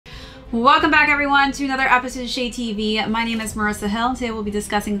Welcome back everyone to another episode of ShadetV. My name is Marissa Hill and today we'll be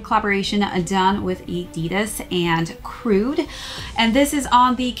discussing a collaboration done with Adidas and Crude. And this is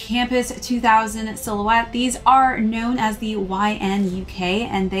on the Campus 2000 silhouette. These are known as the YNuK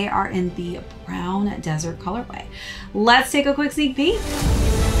and they are in the brown desert colorway. Let's take a quick sneak peek.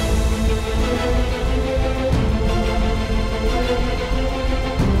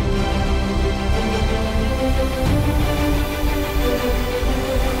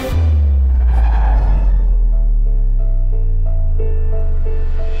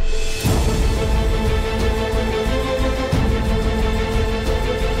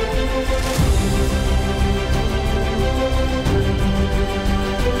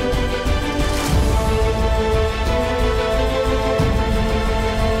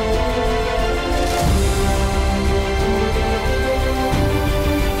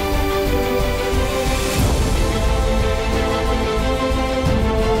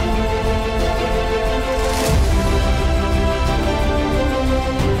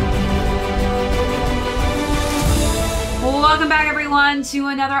 Welcome back everyone to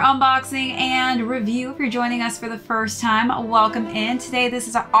another unboxing and review. If you're joining us for the first time, welcome in. Today this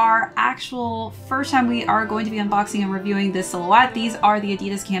is our actual first time we are going to be unboxing and reviewing this silhouette. These are the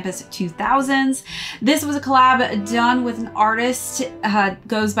Adidas Campus 2000s. This was a collab done with an artist,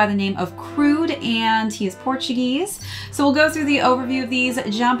 goes by the name of Crude, and he is Portuguese. So we'll go through the overview of these,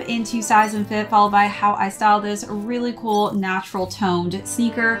 jump into size and fit, followed by how I style this really cool natural toned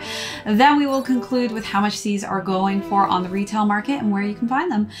sneaker. Then we will conclude with how much these are going for on the retail market and where you can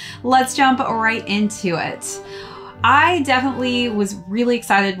find them. Let's jump right into it. I definitely was really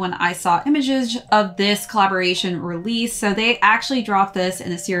excited when I saw images of this collaboration release. So they actually dropped this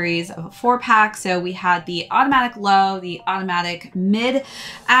in a series of a 4-pack. So we had the automatic low, the automatic mid,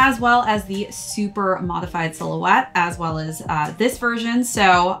 as well as the super modified silhouette, as well as this version.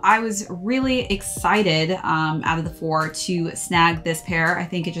 So I was really excited out of the 4 to snag this pair. I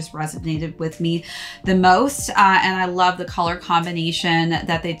think it just resonated with me the most. And I love the color combination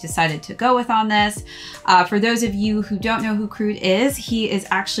that they decided to go with on this. For those of you who don't know who Crude is, he is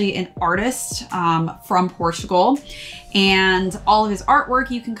actually an artist from Portugal, and all of his artwork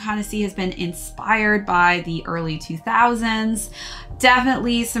you can kind of see has been inspired by the early 2000s.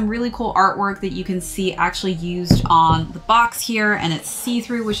 Definitely some really cool artwork that you can see actually used on the box here, and it's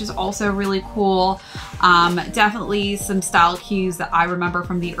see-through, which is also really cool. Definitely some style cues that I remember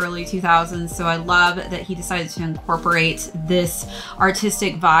from the early 2000s. So I love that he decided to incorporate this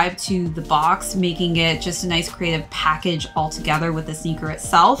artistic vibe to the box, making it just a nice creative package altogether with the sneaker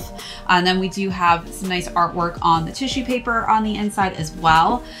itself. And then we do have some nice artwork on the tissue paper on the inside as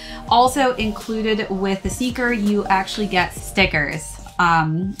well. Also included with the sneaker, you actually get stickers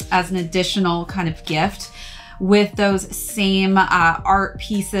as an additional kind of gift with those same art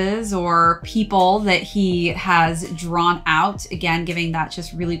pieces or people that he has drawn out. Again, giving that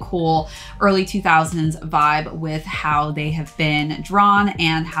just really cool early 2000s vibe with how they have been drawn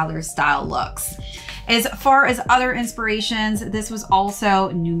and how their style looks. As far as other inspirations, this was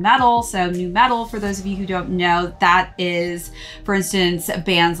also nu metal. So nu metal, for those of you who don't know, that is, for instance,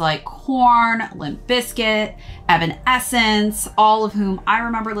 bands like Korn, Limp Bizkit, Evanescence, all of whom I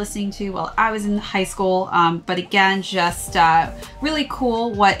remember listening to while I was in high school. But again, just really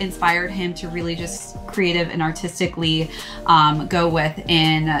cool what inspired him to really just creative and artistically go with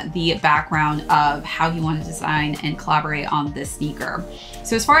in the background of how he wanted to design and collaborate on this sneaker.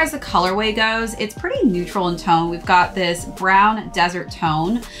 So as far as the colorway goes, it's pretty neutral in tone. We've got this brown desert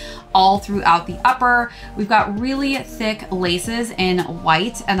tone all throughout the upper. We've got really thick laces in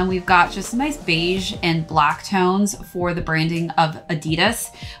white, and then we've got just nice beige and black tones for the branding of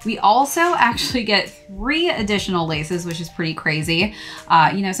Adidas. We also actually get 3 additional laces, which is pretty crazy.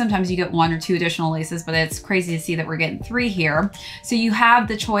 You know, sometimes you get 1 or 2 additional laces, but it's crazy to see that we're getting 3 here. So you have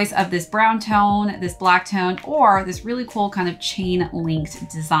the choice of this brown tone, this black tone, or this really cool kind of chain linked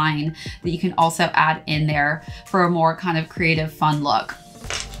design that you can also add in there for a more kind of creative, fun look.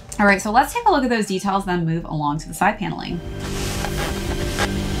 All right, so let's take a look at those details, then move along to the side paneling.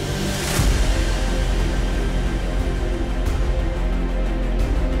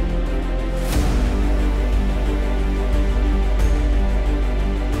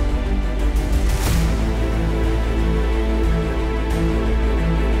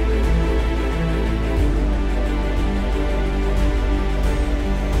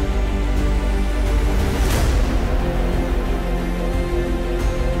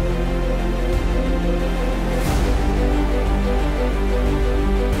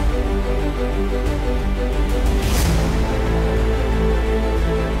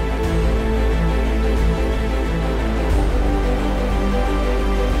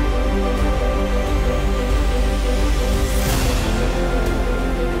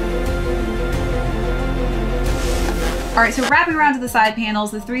 All right, so wrapping around to the side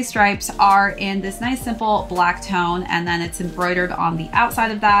panels, the 3 stripes are in this nice simple black tone, and then it's embroidered on the outside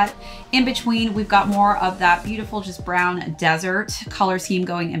of that. In between, we've got more of that beautiful just brown desert color scheme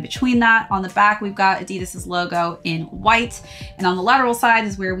going in between that. On the back, we've got Adidas's logo in white, and on the lateral side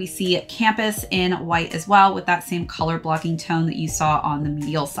is where we see campus in white as well, with that same color blocking tone that you saw on the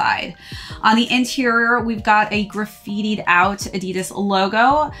medial side. On the interior, we've got a graffitied out Adidas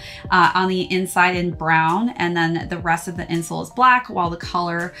logo on the inside in brown, and then the rest of the insole is black, while the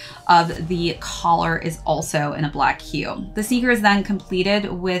color of the collar is also in a black hue. The sneaker is then completed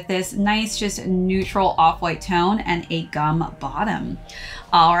with this nice, just neutral off-white tone and a gum bottom.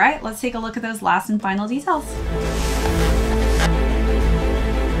 All right, let's take a look at those last and final details.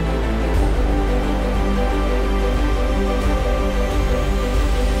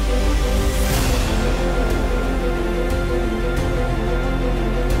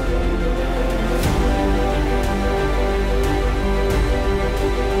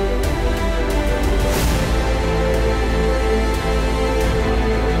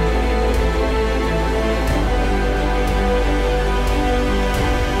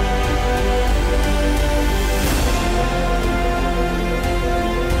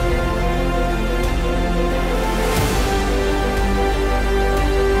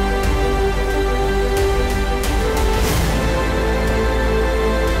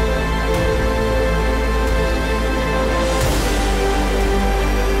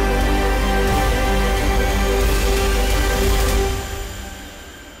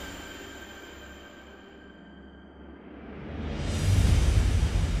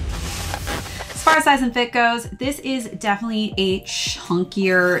 As far as size and fit goes, this is definitely a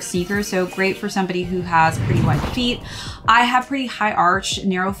chunkier sneaker, so great for somebody who has pretty wide feet. I have pretty high arch,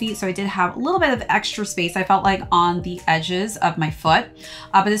 narrow feet, so I did have a little bit of extra space, I felt like, on the edges of my foot.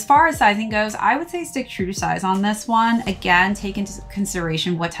 But as far as sizing goes, I would say stick true to size on this one. Again, take into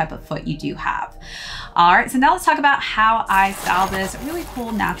consideration what type of foot you do have. All right, so now let's talk about how I style this really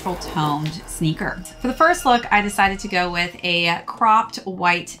cool natural toned sneaker. For the first look, I decided to go with a cropped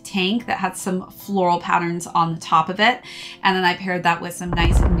white tank that had some floral patterns on the top of it. And then I paired that with some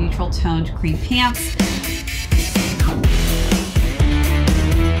nice neutral toned cream pants.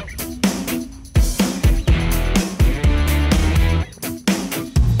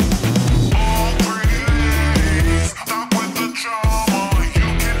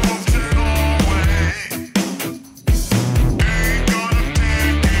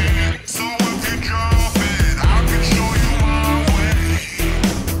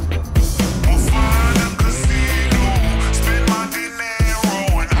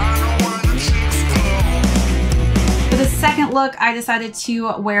 Look, I decided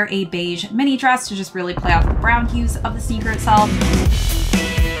to wear a beige mini dress to just really play off the brown hues of the sneaker itself.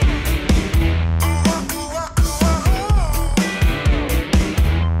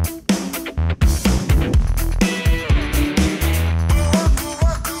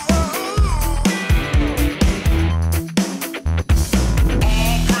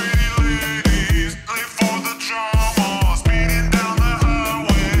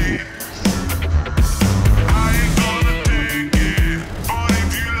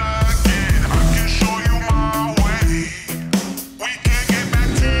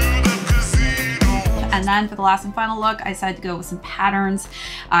 And then for the last and final look, I decided to go with some patterns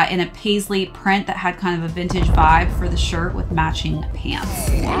in a paisley print that had kind of a vintage vibe for the shirt with matching pants.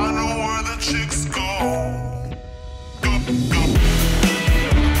 I know where the chicks go.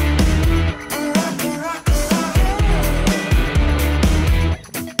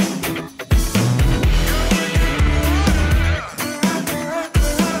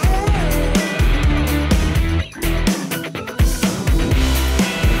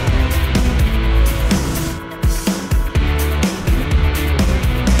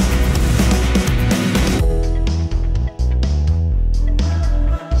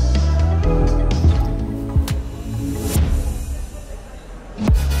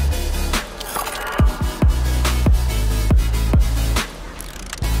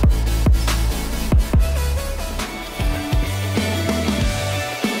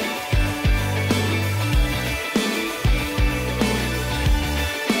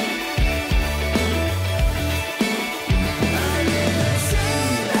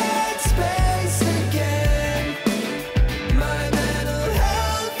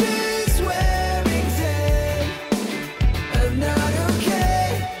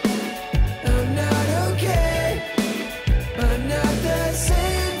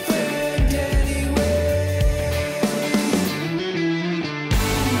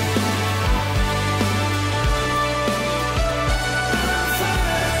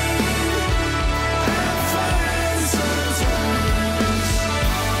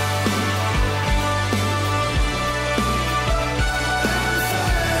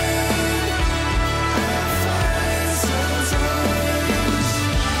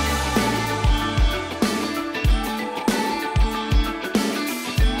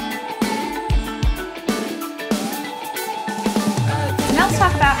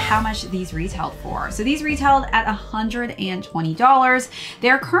 talk about how much these retailed for. So these retailed at $120.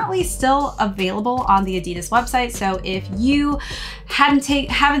 They're currently still available on the Adidas website. So if you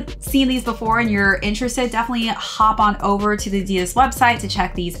haven't seen these before and you're interested, definitely hop on over to the Adidas website to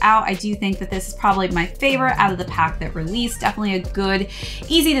check these out. I do think that this is probably my favorite out of the pack that released. Definitely a good,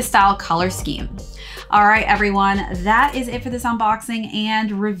 easy to style color scheme. All right, everyone, that is it for this unboxing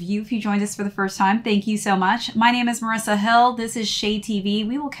and review. If you joined us for the first time, thank you so much. My name is Marissa Hill. This is ShadetV.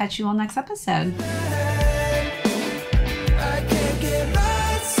 We will catch you on next episode.